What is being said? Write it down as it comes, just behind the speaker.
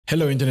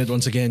Hello, Internet.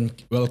 Once again,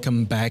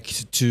 welcome back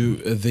to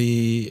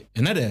the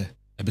another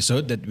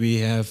episode that we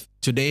have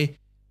today,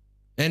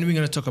 and we're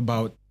going to talk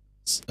about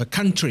a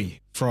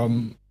country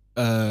from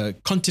a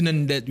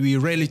continent that we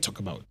rarely talk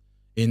about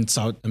in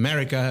South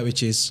America,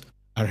 which is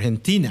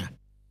Argentina.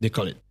 They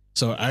call it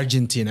so.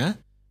 Argentina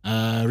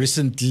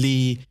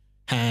recently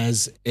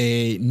has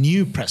a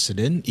new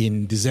president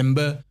in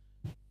December,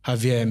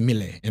 Javier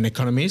Milei, an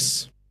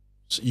economist,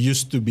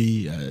 used to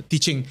be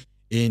teaching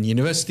in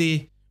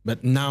university,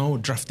 but now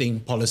drafting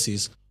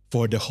policies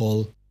for the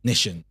whole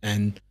nation.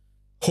 And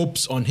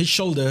hopes on his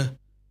shoulder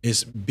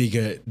is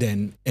bigger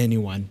than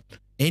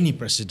any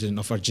president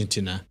of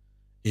Argentina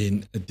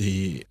in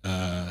the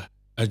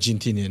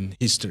Argentinian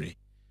history.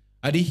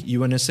 Adi,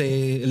 you want to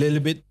say a little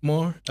bit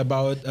more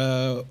about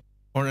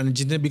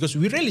Argentina? Because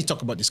we rarely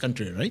talk about this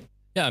country, right?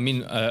 Yeah, I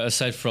mean,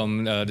 aside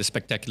from the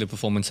spectacular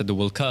performance at the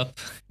World Cup,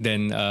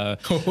 then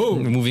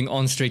moving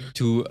on straight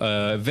to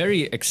a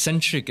very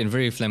eccentric and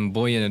very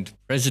flamboyant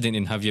president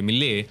in Javier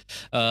Milei,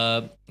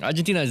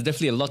 Argentina has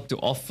definitely a lot to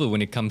offer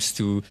when it comes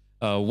to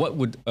what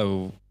would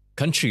a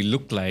country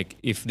look like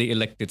if they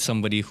elected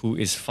somebody who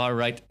is far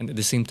right and at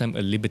the same time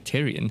a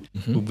libertarian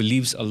who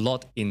believes a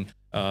lot in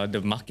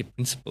the market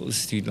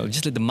principles. You know,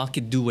 just let the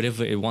market do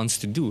whatever it wants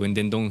to do and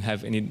then don't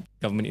have any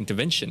government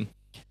intervention.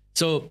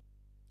 So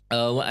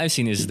what I've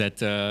seen is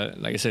that,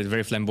 like I said,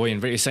 very flamboyant,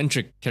 very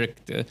eccentric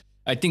character.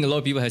 I think a lot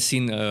of people have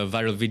seen a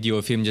viral video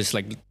of him just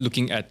like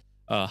looking at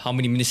how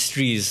many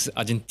ministries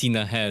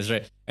Argentina has,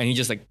 right? And he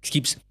just like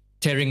keeps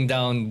tearing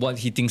down what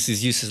he thinks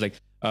is useless,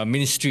 like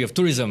Ministry of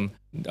Tourism,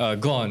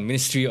 gone.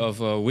 Ministry of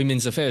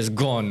Women's Affairs,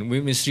 gone.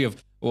 Ministry of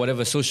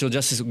whatever, Social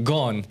Justice,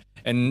 gone.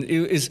 And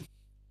it is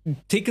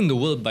taken the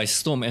world by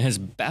storm and has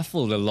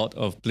baffled a lot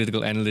of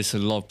political analysts, a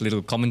lot of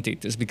political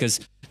commentators,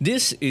 because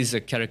this is a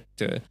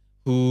character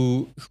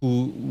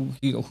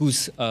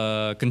whose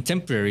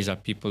contemporaries are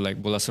people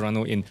like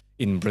Bolsonaro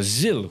in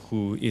Brazil,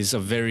 who is a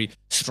very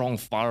strong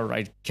far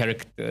right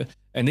character,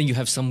 and then you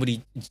have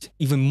somebody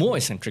even more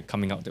eccentric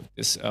coming out of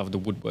the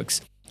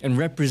woodworks and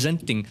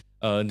representing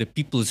the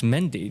people's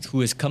mandate,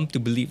 who has come to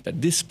believe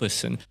that this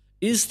person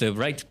is the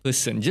right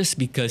person just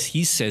because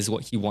he says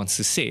what he wants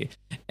to say.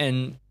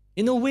 And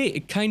in a way,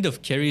 it kind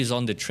of carries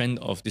on the trend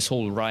of this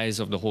whole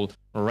rise of the whole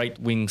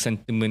right-wing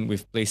sentiment,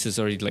 with places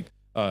already like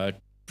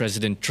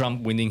President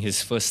Trump winning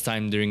his first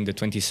time during the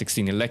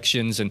 2016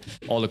 elections, and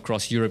all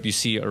across Europe you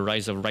see a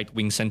rise of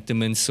right-wing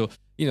sentiments. So,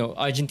 you know,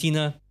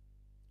 Argentina,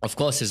 of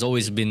course, has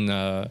always been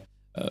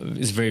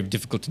is very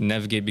difficult to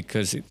navigate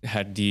because it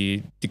had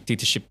the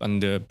dictatorship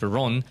under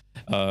Peron,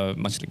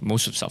 much like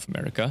most of South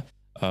America,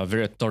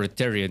 very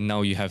authoritarian.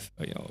 Now you have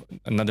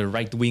another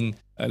right-wing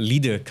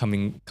leader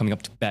coming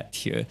up to bat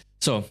here.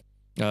 So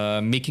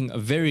making a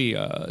very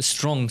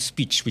strong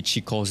speech, which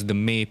he calls the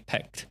May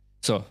Pact.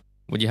 So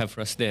what do you have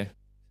for us there?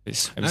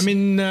 I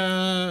mean,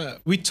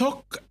 we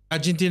talk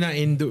Argentina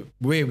in the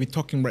way we're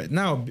talking right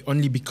now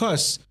only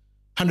because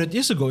 100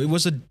 years ago, it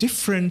was a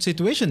different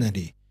situation,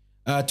 Adi.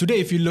 Today,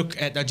 if you look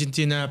at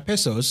Argentina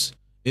pesos,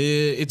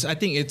 I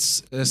think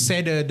it's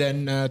sadder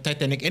than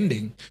Titanic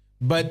ending.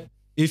 But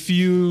if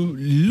you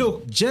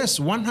look just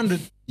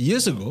 100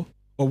 years ago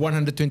or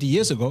 120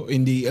 years ago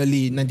in the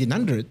early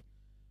 1900s,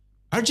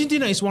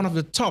 Argentina is one of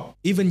the top,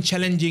 even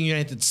challenging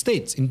United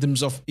States in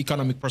terms of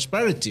economic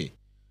prosperity.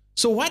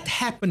 So what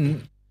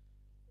happened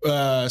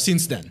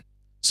since then?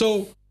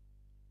 So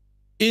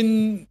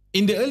in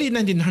the early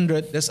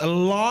 1900s, there's a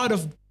lot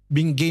of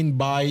being gained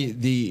by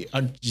the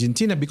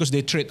Argentina because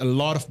they trade a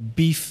lot of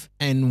beef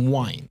and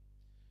wine.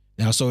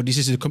 Now, so this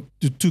is the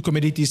two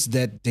commodities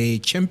that they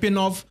champion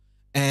of,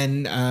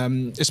 and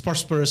it's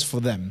prosperous for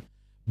them.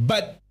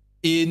 But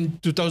in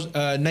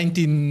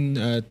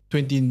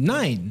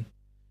 1929,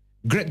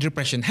 Great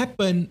Depression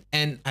happened,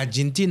 and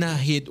Argentina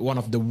hit one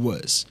of the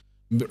worst,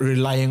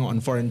 relying on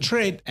foreign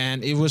trade,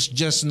 and it was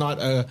just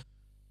not a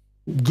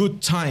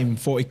good time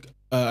for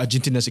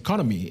Argentina's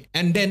economy.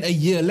 And then a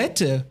year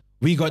later,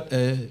 we got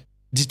a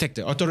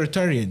dictator,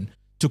 authoritarian,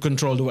 to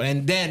control the world.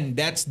 And then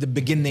that's the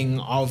beginning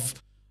of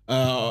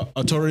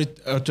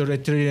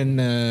authoritarian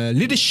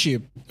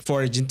leadership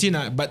for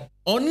Argentina, but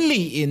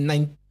only in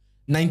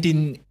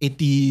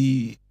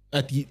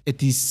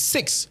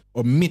 1986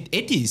 or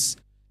mid-80s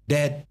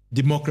that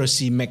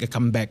democracy make a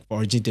comeback for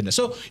Argentina.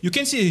 So you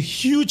can see a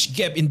huge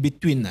gap in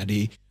between,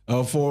 Adi,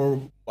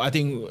 for I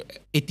think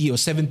 80 or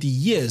 70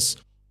 years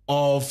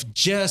of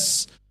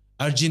just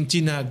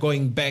Argentina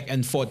going back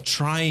and forth,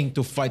 trying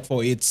to fight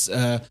for its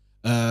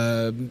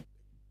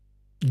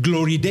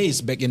glory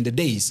days back in the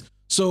days.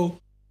 So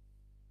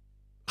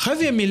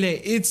Javier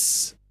Milei,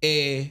 it's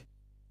a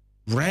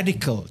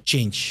radical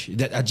change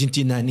that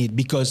Argentina need,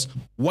 because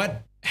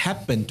what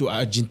happened to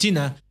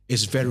Argentina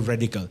is very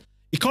radical.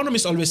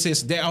 Economists always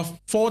says there are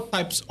 4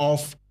 types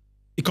of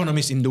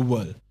economies in the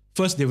world.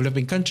 First,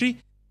 developing country,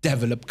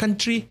 developed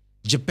country,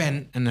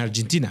 Japan and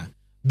Argentina.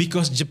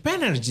 Because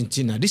Japan and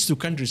Argentina, these two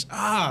countries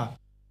are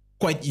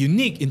quite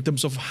unique in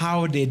terms of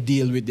how they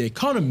deal with the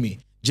economy.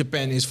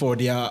 Japan is for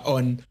their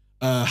own,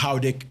 how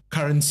the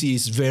currency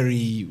is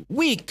very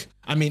weak.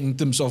 I mean, in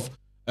terms of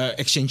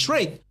exchange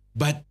rate,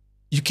 but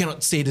you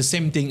cannot say the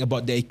same thing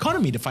about the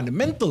economy, the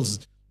fundamentals.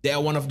 They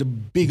are one of the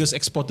biggest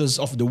exporters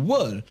of the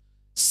world.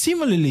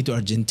 Similarly to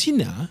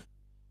Argentina,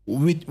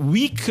 with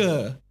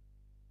weaker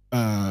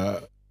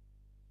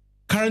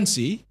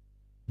currency,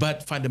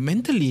 but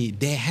fundamentally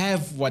they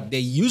have what they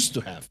used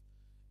to have.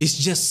 It's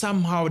just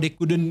somehow they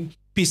couldn't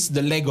piece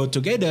the Lego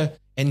together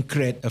and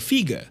create a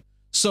figure.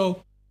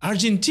 So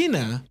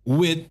Argentina,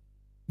 with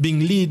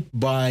being led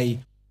by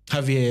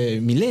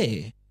Javier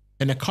Milei,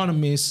 an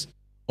economist,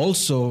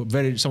 also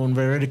someone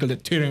very radical,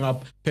 that tearing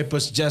up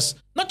papers just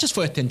not just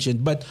for attention,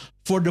 but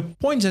for the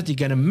points that he's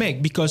gonna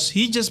make, because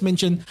he just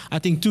mentioned, I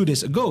think 2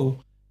 days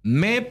ago,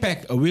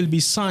 MEPEC will be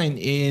signed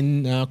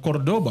in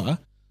Cordoba,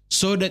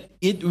 so that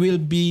it will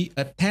be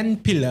a 10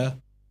 pillar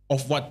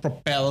of what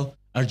propel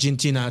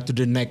Argentina to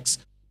the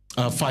next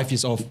 5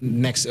 years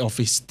of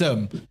his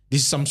term.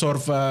 This is some sort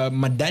of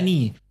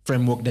Madani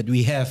framework that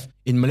we have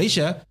in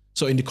Malaysia.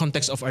 So in the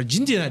context of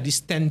Argentina, this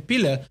 10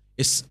 pillar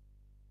is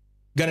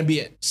gonna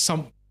be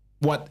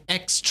somewhat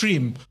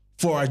extreme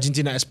for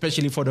Argentina,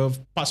 especially for the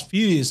past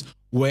few years,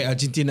 where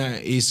Argentina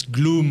is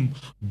gloomed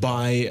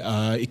by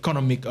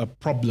economic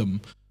problem.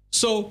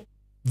 So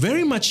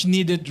very much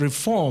needed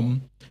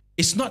reform.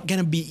 It's not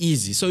gonna be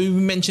easy. So you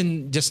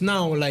mentioned just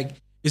now, like,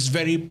 it's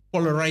very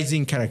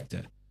polarizing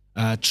character.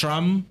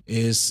 Trump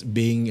is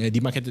being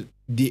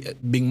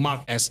being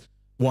marked as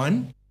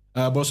one.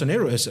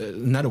 Bolsonaro is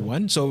another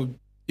one. So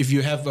if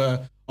you have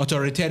a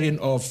authoritarian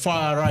or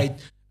far right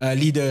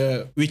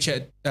leader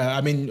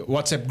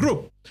WhatsApp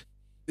group,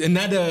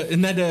 another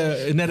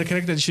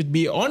character that should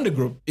be on the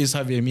group is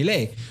Javier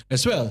Milei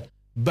as well.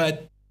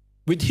 But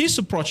with his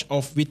approach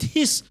with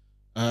his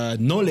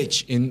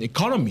knowledge in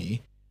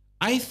economy,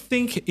 I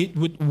think it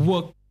would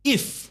work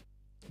if,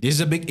 this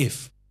is a big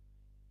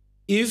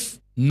if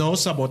no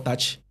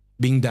sabotage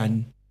being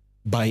done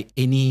by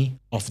any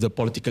of the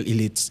political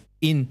elites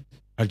in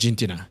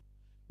Argentina.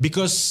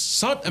 Because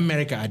South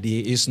America,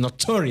 Adi, is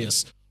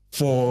notorious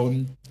for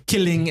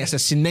killing,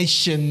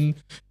 assassination,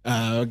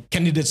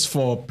 candidates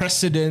for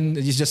president.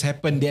 This just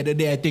happened the other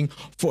day, I think,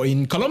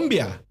 in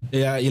Colombia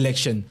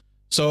election.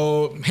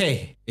 So,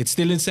 hey, it's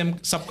still in the same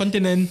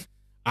subcontinent.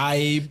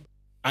 I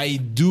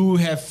do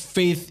have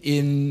faith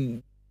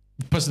in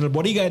personal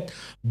bodyguard,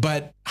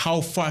 but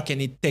how far can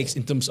it take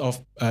in terms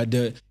of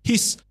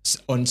his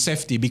own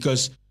safety?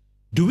 Because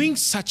doing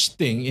such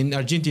thing in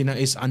Argentina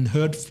is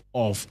unheard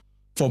of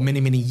for many,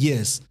 many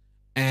years.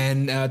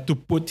 And to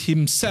put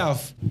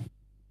himself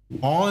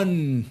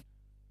on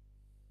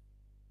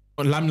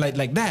limelight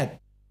like that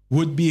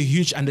would be a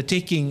huge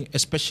undertaking,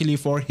 especially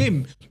for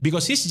him,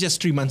 because he's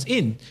just 3 months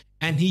in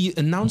and he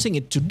announcing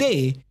it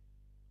today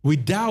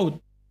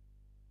without,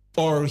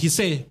 or he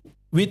say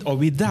with or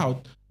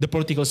without the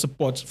political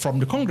support from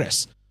the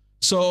Congress.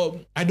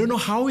 So I don't know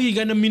how he's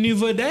gonna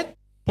maneuver that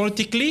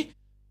politically,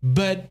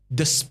 but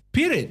the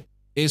spirit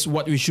is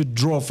what we should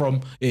draw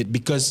from it,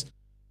 because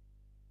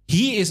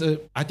he is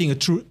I think a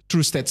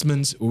true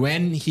statesman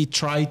when he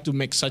tried to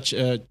make such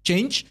a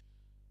change.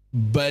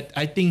 But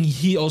I think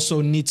he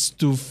also needs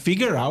to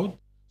figure out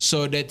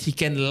so that he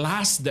can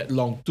last that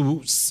long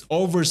to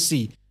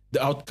oversee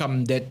the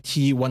outcome that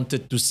he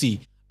wanted to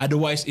see.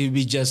 Otherwise, it will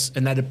be just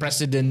another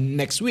president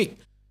next week.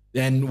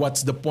 Then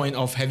what's the point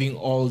of having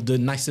all the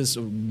nicest,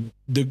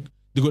 the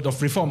good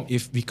of reform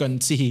if we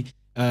can't see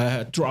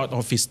throughout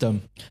of his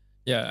term?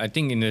 Yeah, I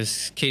think in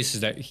this case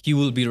is that he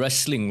will be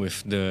wrestling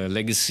with the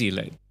legacy,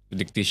 like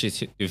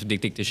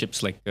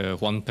dictatorships like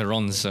Juan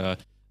Peron's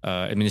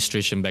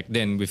administration back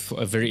then, with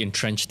a very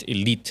entrenched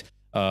elite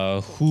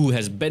who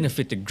has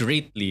benefited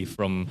greatly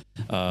from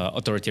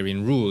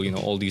authoritarian rule. You know,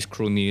 all these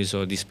cronies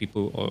or these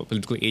people or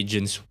political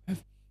agents who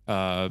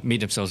have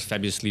made themselves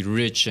fabulously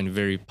rich and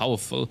very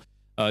powerful.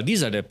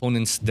 These are the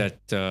opponents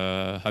that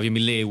Javier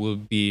Milei will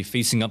be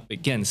facing up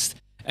against.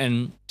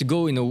 And to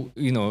go,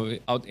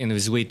 out in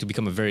his way to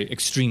become a very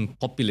extreme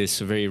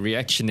populist, a very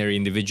reactionary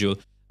individual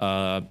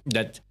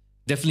that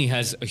definitely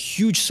has a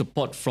huge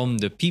support from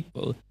the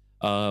people.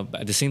 But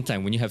at the same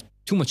time, when you have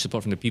too much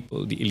support from the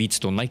people, the elites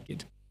don't like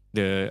it.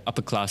 The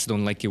upper class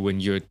don't like it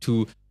when you're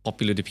too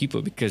popular to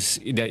people, because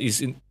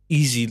there's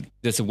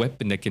a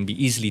weapon that can be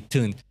easily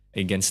turned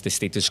against the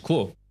status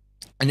quo.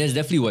 And that's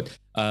definitely what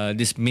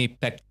this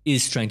MEPEC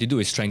is trying to do,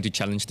 is trying to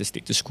challenge the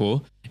status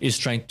quo, is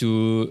trying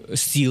to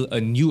seal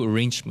a new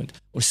arrangement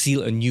or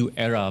seal a new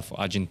era for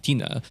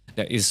Argentina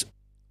that is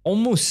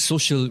almost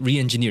social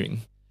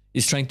re-engineering.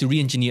 Is trying to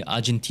re-engineer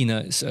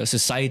Argentina's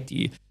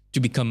society to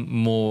become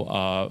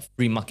more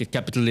free market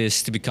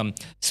capitalist, to become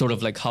sort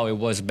of like how it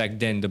was back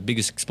then, the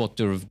biggest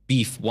exporter of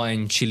beef,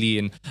 wine, chili,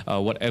 and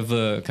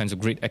whatever kinds of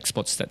great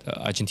exports that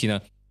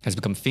Argentina has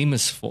become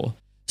famous for.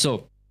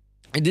 So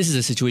this is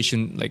a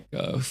situation like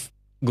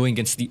going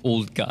against the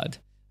old guard.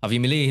 Javier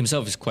Milei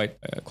himself is quite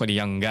a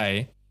young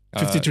guy.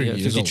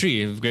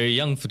 53, very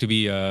young to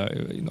be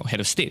head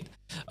of state.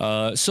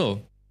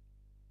 So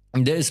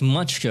there is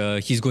much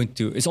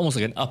it's almost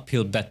like an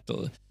uphill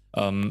battle.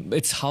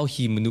 It's how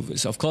he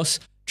maneuvers. Of course,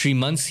 3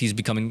 months he's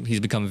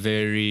become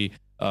very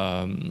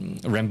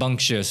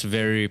rambunctious,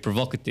 very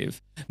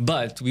provocative.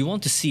 But we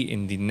want to see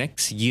in the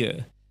next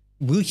year,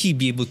 will he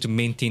be able to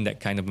maintain that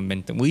kind of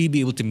momentum? Will he be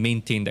able to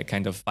maintain that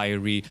kind of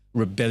fiery,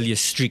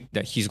 rebellious streak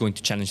that he's going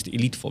to challenge the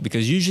elite for?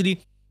 Because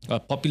usually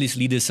populist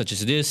leaders such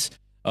as this,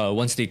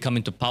 once they come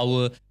into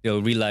power,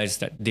 they'll realize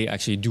that they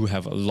actually do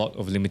have a lot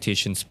of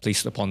limitations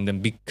placed upon them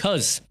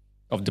because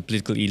of the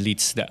political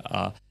elites that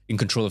are in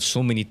control of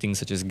so many things,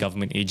 such as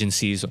government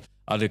agencies or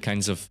other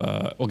kinds of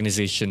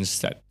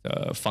organizations that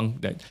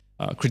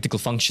critical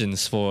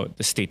functions for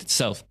the state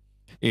itself.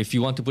 If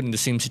you want to put in the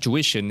same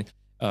situation,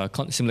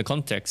 similar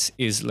context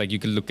is like you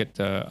can look at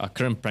our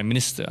current Prime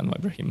Minister, Anwar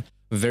Ibrahim,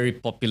 very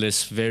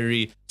populist,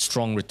 very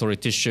strong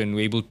rhetorician,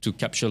 able to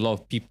capture a lot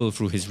of people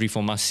through his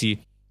reformasi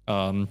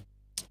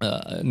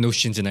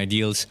notions and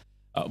ideals.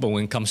 But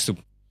when it comes to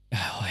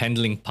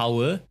handling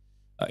power,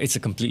 it's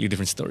a completely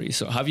different story.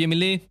 So Javier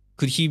Milei,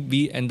 could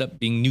he end up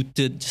being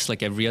neutered just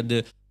like every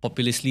other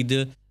populist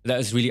leader? That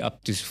is really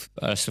up to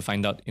us to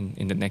find out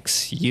in the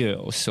next year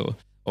or so,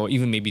 or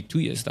even maybe 2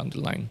 years down the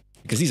line.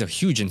 Because these are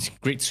huge and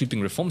great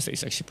sweeping reforms that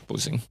he's actually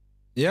proposing.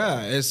 Yeah,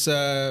 as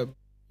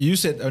you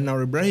said,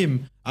 Anwar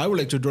Ibrahim, I would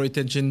like to draw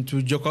attention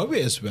to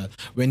Jokowi as well.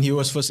 When he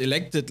was first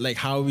elected, like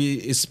how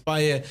he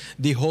inspired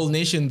the whole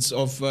nations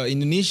of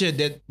Indonesia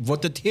that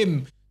voted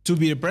him to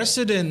be the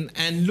president,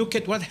 and look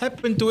at what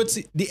happened towards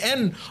the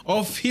end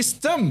of his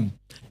term.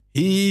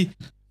 He,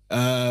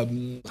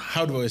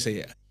 how do I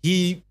say it?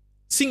 He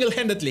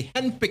single-handedly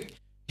handpicked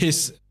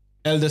his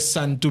eldest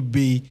son to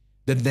be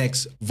the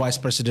next vice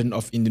president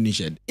of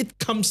Indonesia. It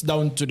comes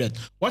down to that.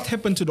 What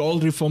happened to all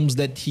reforms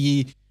that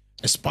he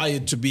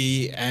aspired to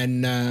be,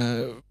 and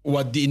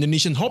what the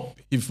Indonesian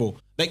hoped for?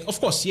 Like, of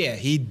course, yeah,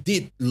 he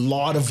did a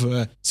lot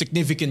of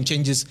significant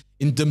changes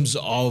in terms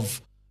of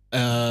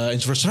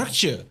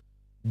infrastructure.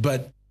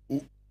 But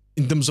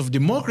in terms of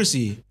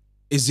democracy,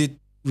 is it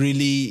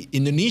really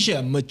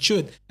Indonesia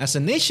matured as a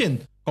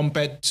nation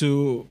compared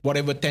to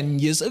whatever 10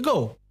 years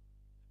ago?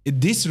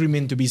 This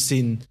remains to be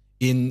seen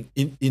in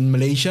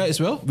Malaysia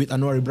as well, with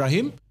Anwar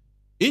Ibrahim,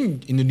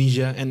 in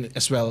Indonesia, and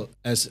as well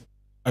as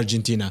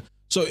Argentina.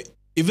 So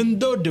even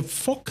though the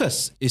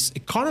focus is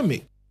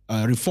economic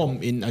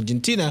reform in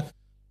Argentina,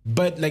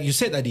 but like you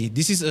said, Adi,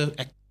 this is a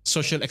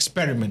social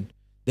experiment.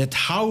 That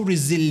how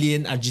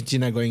resilient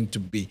Argentina going to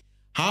be?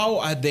 How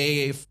are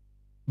they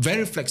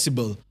very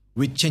flexible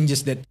with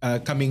changes that are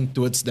coming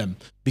towards them?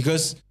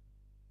 Because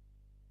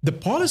the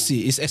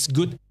policy is as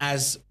good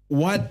as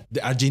what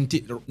the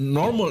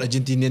normal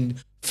Argentinian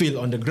feel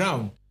on the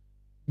ground.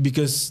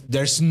 Because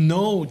there's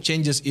no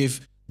changes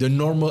if the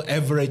normal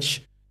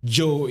average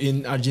Joe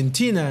in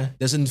Argentina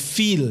doesn't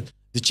feel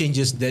the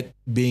changes that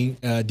being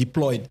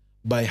deployed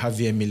by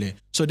Javier Milei.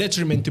 So that's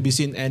remains to be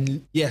seen.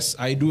 And yes,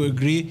 I do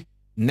agree.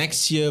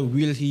 Next year,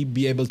 will he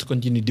be able to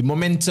continue the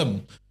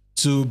momentum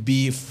to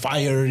be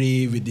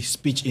fiery with the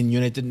speech in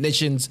United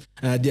Nations?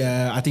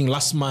 I think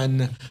last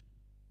month,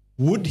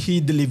 would he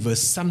deliver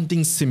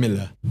something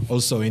similar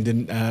also in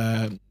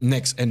the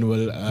next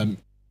annual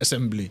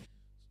assembly?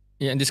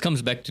 Yeah, and this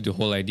comes back to the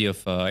whole idea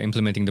of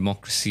implementing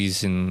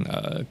democracies in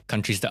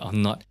countries that are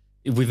not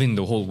within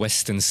the whole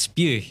Western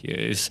sphere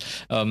here.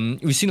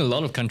 We've seen a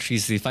lot of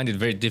countries, they find it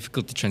very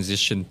difficult to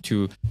transition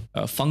to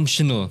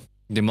functional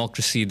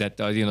democracy, that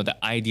the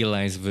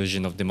idealized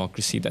version of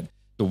democracy that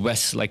the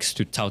West likes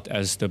to tout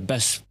as the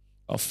best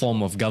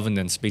form of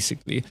governance,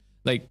 basically.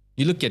 Like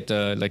you look at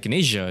like in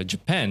Asia,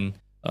 Japan,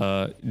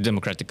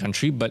 democratic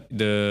country, but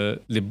the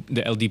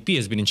LDP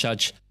has been in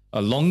charge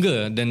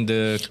longer than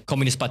the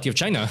Communist Party of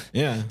China.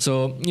 Yeah.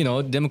 So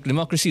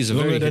democracy is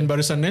longer than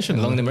Barisan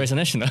Nasional. Longer than Barisan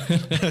Nasional.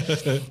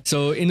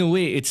 So in a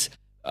way, it's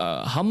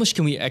how much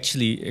can we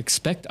actually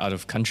expect out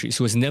of countries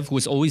who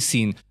has always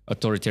seen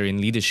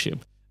authoritarian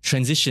leadership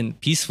transition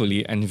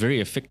peacefully and very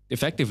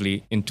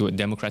effectively into a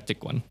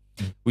democratic one?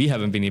 We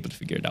haven't been able to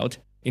figure it out.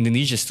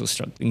 Indonesia is still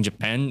struggling.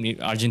 Japan,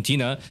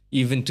 Argentina,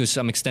 even to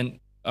some extent,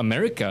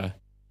 America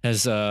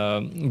has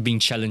been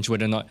challenged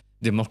whether or not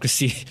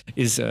democracy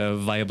is a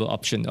viable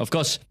option. Of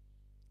course,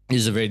 this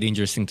is a very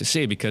dangerous thing to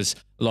say because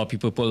a lot of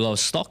people put a lot of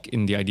stock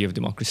in the idea of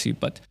democracy.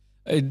 But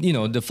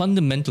the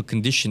fundamental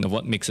condition of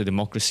what makes a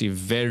democracy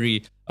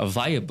very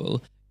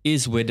viable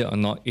is whether or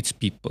not its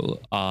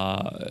people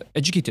are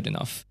educated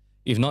enough.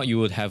 If not, you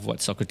would have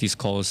what Socrates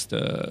calls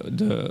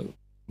the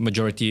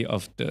majority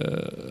of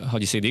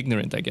the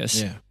ignorant, I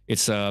guess. Yeah.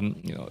 It's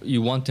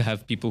you want to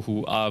have people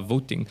who are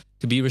voting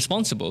to be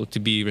responsible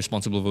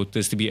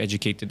voters, to be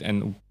educated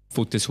and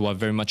voters who are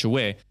very much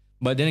aware.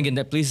 But then again,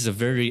 that places a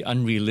very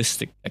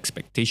unrealistic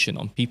expectation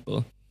on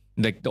people.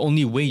 Like the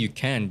only way you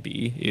can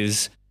be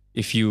is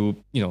if you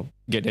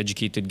get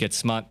educated, get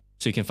smart,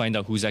 so you can find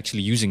out who's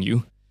actually using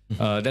you.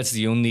 That's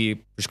the only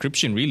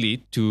prescription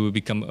really to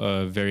become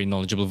a very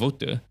knowledgeable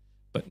voter.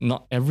 But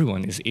not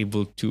everyone is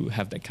able to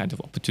have that kind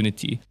of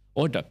opportunity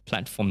or that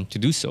platform to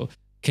do so.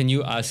 Can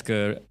you ask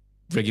a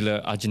regular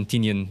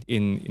Argentinian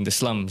in the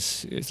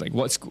slums? It's like,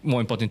 what's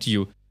more important to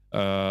you?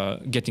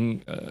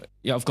 Getting,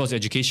 of course,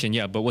 education,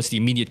 but what's the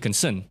immediate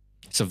concern?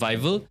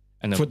 Survival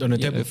and food on the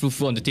table.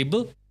 Food on the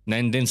table,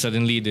 And then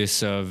suddenly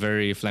this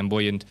very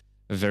flamboyant,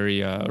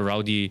 very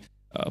rowdy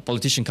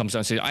politician comes out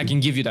and says, I can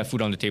give you that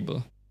food on the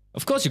table.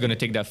 Of course, you're going to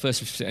take that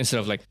first instead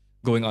of like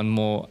going on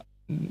more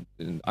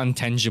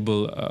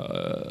untangible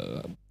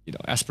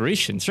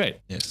aspirations, right?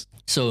 Yes.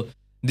 So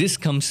this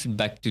comes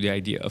back to the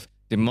idea of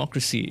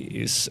democracy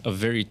is a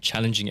very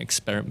challenging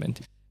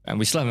experiment. And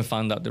we still haven't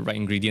found out the right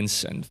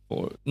ingredients, and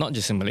for not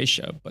just in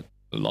Malaysia, but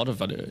a lot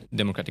of other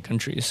democratic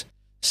countries.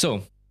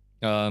 So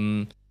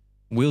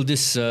will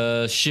this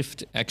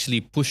shift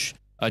actually push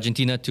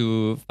Argentina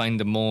to find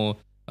a more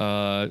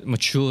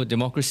mature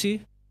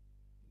democracy?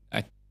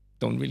 I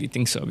don't really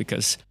think so,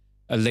 because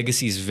a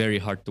legacy is very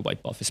hard to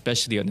wipe off,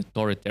 especially an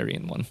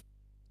authoritarian one.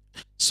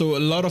 So a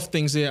lot of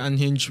things are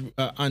unhinged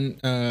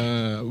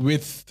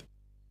with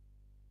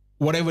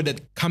whatever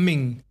that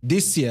coming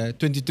this year,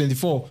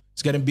 2024,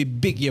 is going to be a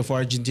big year for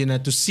Argentina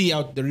to see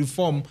out the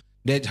reform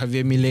that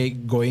Javier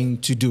Milei going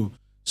to do.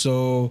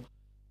 So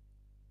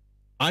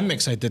I'm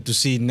excited to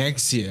see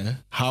next year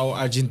how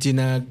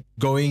Argentina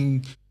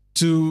going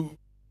to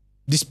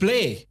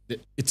display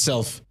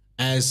itself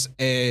as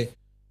a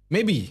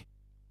maybe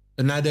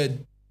another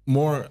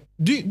more.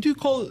 Do you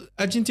call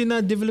Argentina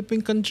a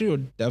developing country or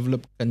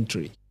developed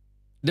country?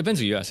 Depends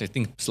who you ask. I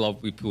think a lot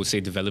of people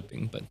say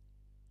developing, but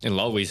in a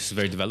lot of ways it's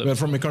very developed. Well,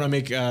 from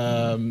economic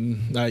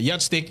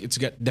yardstick, it's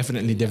got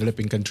definitely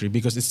developing country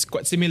because it's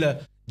quite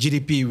similar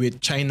GDP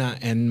with China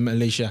and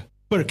Malaysia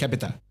per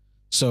capita.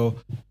 So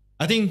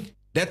I think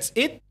that's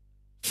it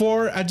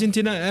for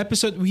Argentina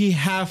episode we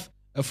have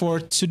for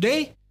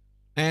today.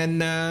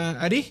 And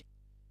Adi?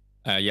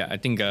 Yeah, I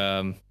think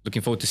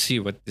looking forward to see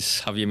what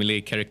this Javier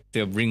Milei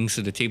character brings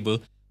to the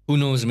table. Who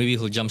knows, maybe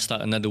he'll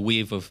jumpstart another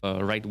wave of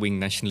right-wing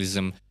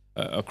nationalism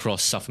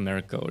across South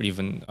America or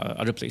even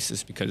other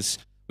places, because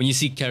when you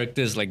see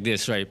characters like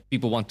this, right,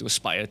 people want to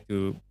aspire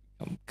to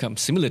become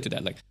similar to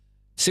that. Like,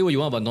 say what you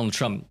want about Donald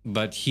Trump,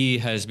 but he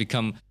has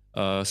become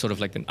sort of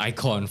like an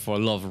icon for a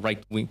lot of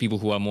right-wing people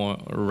who are more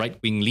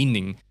right-wing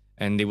leaning,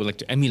 and they would like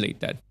to emulate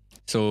that.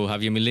 So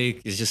Javier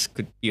Milei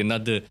could be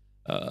another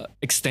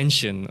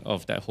extension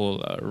of that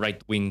whole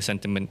right-wing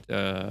sentiment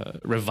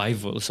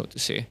revival, so to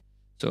say.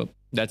 So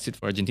that's it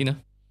for Argentina.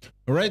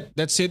 All right,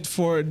 that's it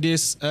for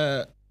this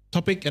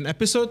topic and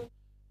episode.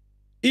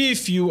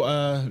 If you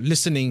are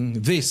listening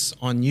this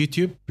on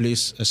YouTube,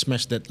 please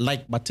smash that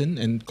like button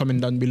and comment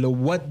down below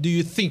what do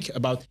you think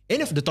about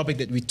any of the topic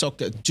that we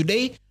talked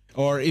today.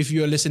 Or if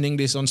you are listening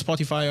this on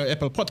Spotify or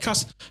Apple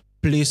Podcast,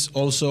 please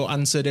also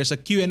answer. There's a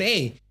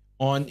Q&A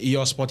on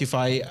your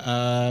Spotify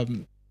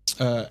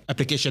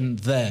application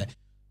there.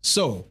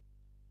 So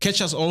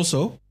catch us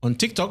also on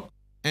TikTok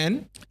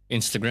and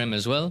Instagram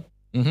as well,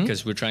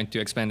 because we're trying to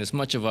expand as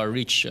much of our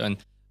reach and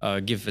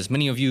give as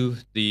many of you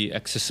the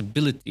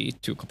accessibility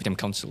to Kopitiam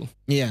Council.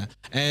 Yeah,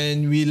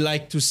 and we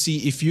like to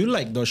see if you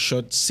like those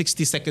short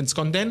 60 seconds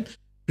content,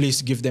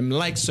 please give them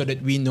likes so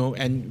that we know,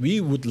 and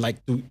we would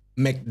like to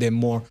make them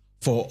more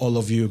for all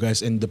of you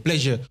guys and the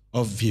pleasure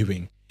of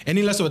viewing.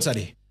 Any last words,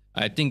 Adi?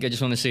 I think I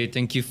just want to say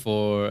thank you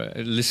for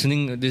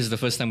listening. This is the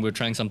first time we're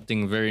trying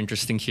something very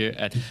interesting here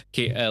at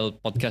KL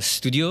Podcast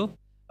Studio.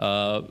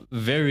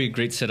 Very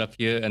great setup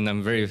here, and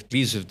I'm very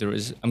pleased with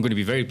I'm going to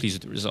be very pleased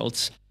with the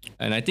results.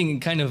 And I think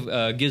it kind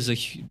of gives a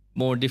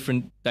more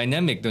different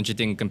dynamic, don't you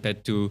think,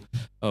 compared to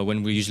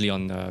when we're usually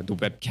on the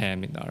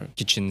webcam in our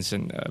kitchens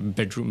and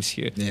bedrooms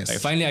here. Yes. Like,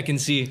 finally, I can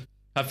see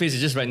Haffisz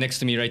is just right next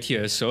to me right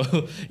here, so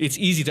it's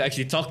easy to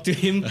actually talk to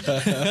him,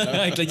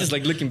 just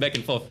like looking back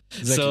and forth.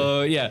 Exactly.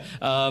 So yeah,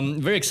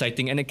 very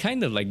exciting, and it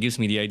kind of like gives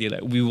me the idea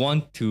that we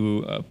want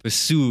to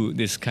pursue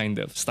this kind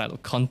of style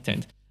of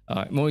content,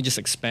 more just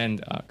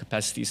expand our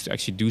capacities to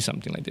actually do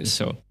something like this.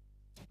 So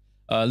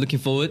looking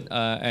forward,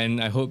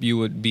 and I hope you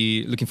would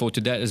be looking forward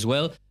to that as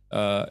well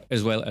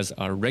as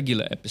our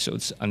regular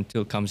episodes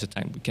until comes the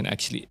time we can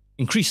actually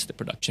increase the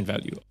production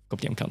value of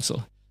Kopitiam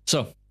Council.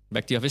 So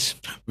back to you, Haffisz.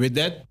 With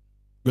that,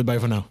 goodbye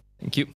for now. Thank you.